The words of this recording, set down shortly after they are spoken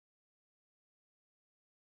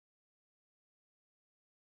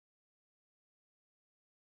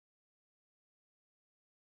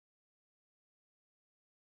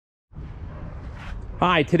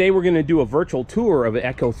Hi, today we're going to do a virtual tour of the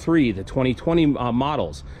Echo3, the 2020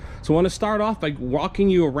 models. So I want to start off by walking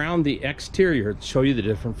you around the exterior to show you the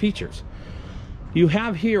different features. You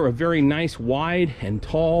have here a very nice wide and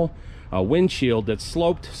tall windshield that's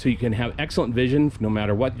sloped so you can have excellent vision no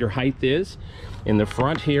matter what your height is. In the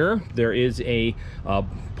front here, there is a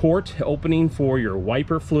port opening for your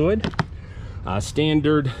wiper fluid.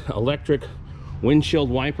 Standard electric windshield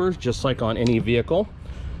wipers, just like on any vehicle.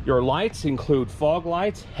 Your lights include fog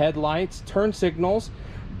lights, headlights, turn signals,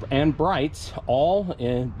 and brights, all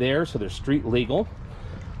in there, so they're street legal.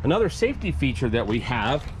 Another safety feature that we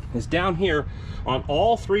have is down here on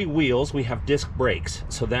all three wheels we have disc brakes,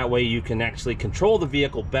 so that way you can actually control the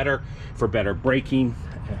vehicle better for better braking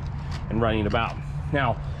and running about.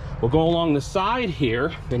 Now we'll go along the side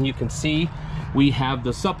here, and you can see we have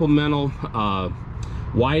the supplemental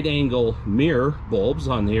wide angle mirror bulbs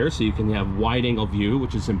on here, so you can have wide angle view,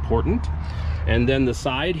 which is important. And then the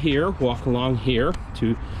side here, walk along here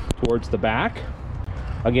towards the back,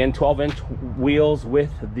 again 12-inch wheels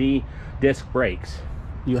with the disc brakes.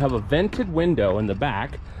 You have a vented window in the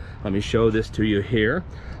back. Let me show this to you here,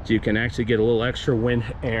 so you can actually get a little extra wind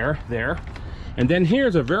air there. And then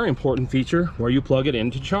here's a very important feature where you plug it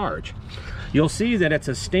in to charge. You'll see that it's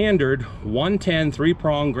a standard 110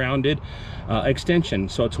 3-prong grounded extension,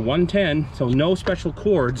 so it's 110, so no special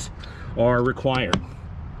cords are required.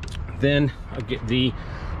 Then the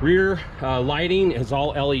rear lighting is all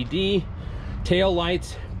LED, tail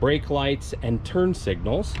lights, brake lights, and turn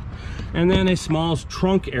signals, and then a small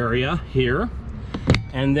trunk area here.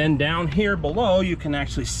 And then down here below you can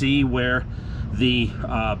actually see where the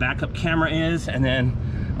backup camera is, and then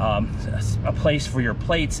a place for your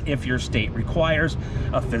plates if your state requires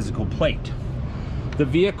a physical plate. The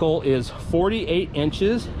vehicle is 48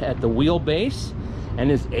 inches at the wheelbase and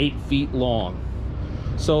is 8 feet long.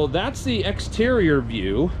 So that's the exterior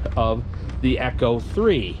view of the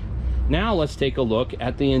Echo3. Now let's take a look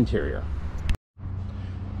at the interior.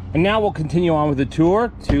 And now we'll continue on with the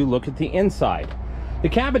tour to look at the inside. The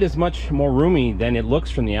cabin is much more roomy than it looks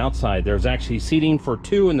from the outside. There's actually seating for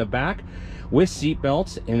 2 in the back with seat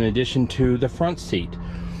belts in addition to the front seat.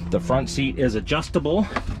 The front seat is adjustable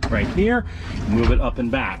right here. Move it up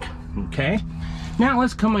and back. Okay, now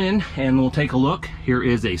let's come in and we'll take a look. Here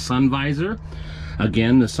is a sun visor,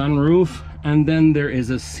 again the sunroof, and then there is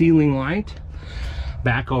a ceiling light.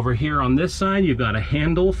 Back over here on this side you've got a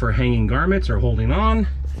handle for hanging garments or holding on,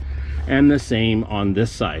 and the same on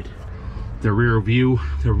this side. The rear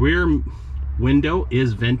window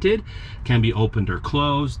is vented, can be opened or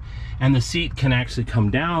closed, and the seat can actually come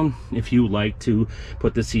down if you like to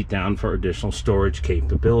put the seat down for additional storage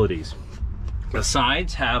capabilities. The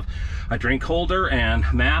sides have a drink holder and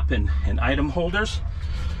map and item holders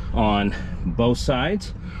on both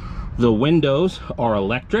sides. The windows are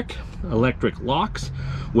electric locks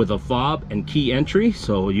with a fob and key entry,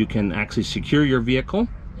 so you can actually secure your vehicle.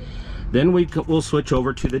 Then we'll switch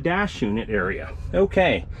over to the dash unit area.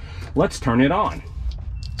 Okay, let's turn it on.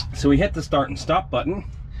 So we hit the start and stop button,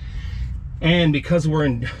 and because we're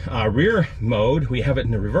in rear mode, we have it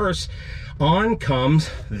in the reverse. On comes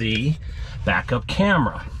the backup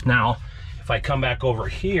camera. Now, if I come back over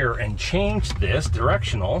here and change this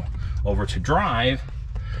directional over to drive,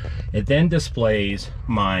 it then displays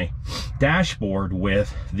my dashboard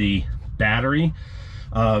with the battery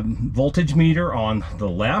voltage meter on the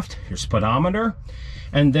left, your speedometer,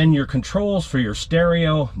 and then your controls for your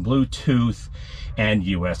stereo, Bluetooth, and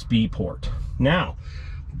USB port. Now,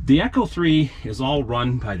 the Echo3 is all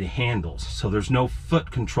run by the handles, so there's no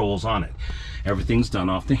foot controls on it. Everything's done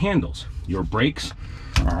off the handles. Your brakes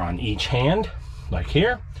are on each hand, like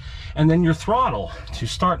here, and then your throttle to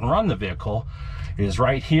start and run the vehicle is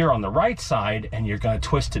right here on the right side, and you're going to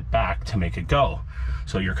twist it back to make it go.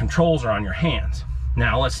 So your controls are on your hands.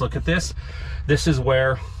 Now let's look at this. This is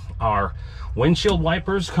where our windshield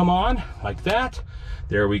wipers come on, like that.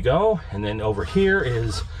 There we go. And then over here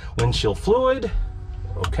is windshield fluid.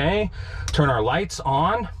 Okay, turn our lights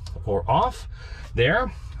on or off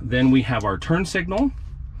there. Then we have our turn signal,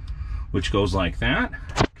 which goes like that.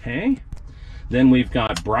 Okay, then we've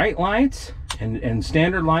got bright lights and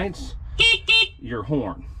standard lights, your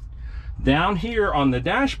horn. Down here on the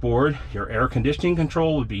dashboard, your air conditioning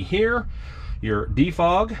control would be here, your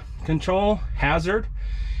defog control, hazard,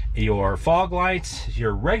 your fog lights,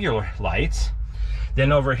 your regular lights.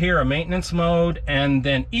 Then over here, a maintenance mode, and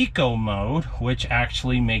then eco mode, which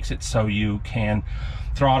actually makes it so you can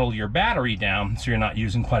throttle your battery down so you're not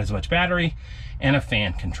using quite as much battery, and a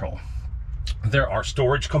fan control. There are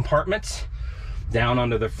storage compartments down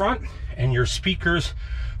under the front, and your speakers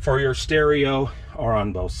for your stereo are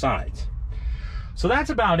on both sides. So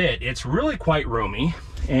that's about it. It's really quite roomy,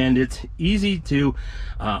 and it's easy to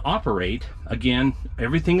operate. Again,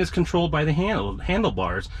 everything is controlled by the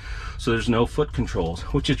handlebars, so there's no foot controls,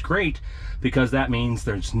 which is great because that means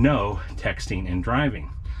there's no texting and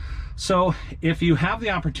driving. So if you have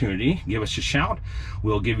the opportunity, give us a shout.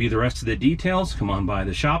 We'll give you the rest of the details. Come on by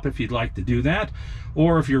the shop if you'd like to do that.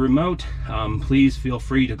 Or if you're remote, please feel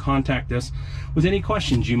free to contact us with any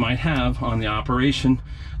questions you might have on the operation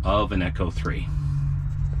of an Echo 3.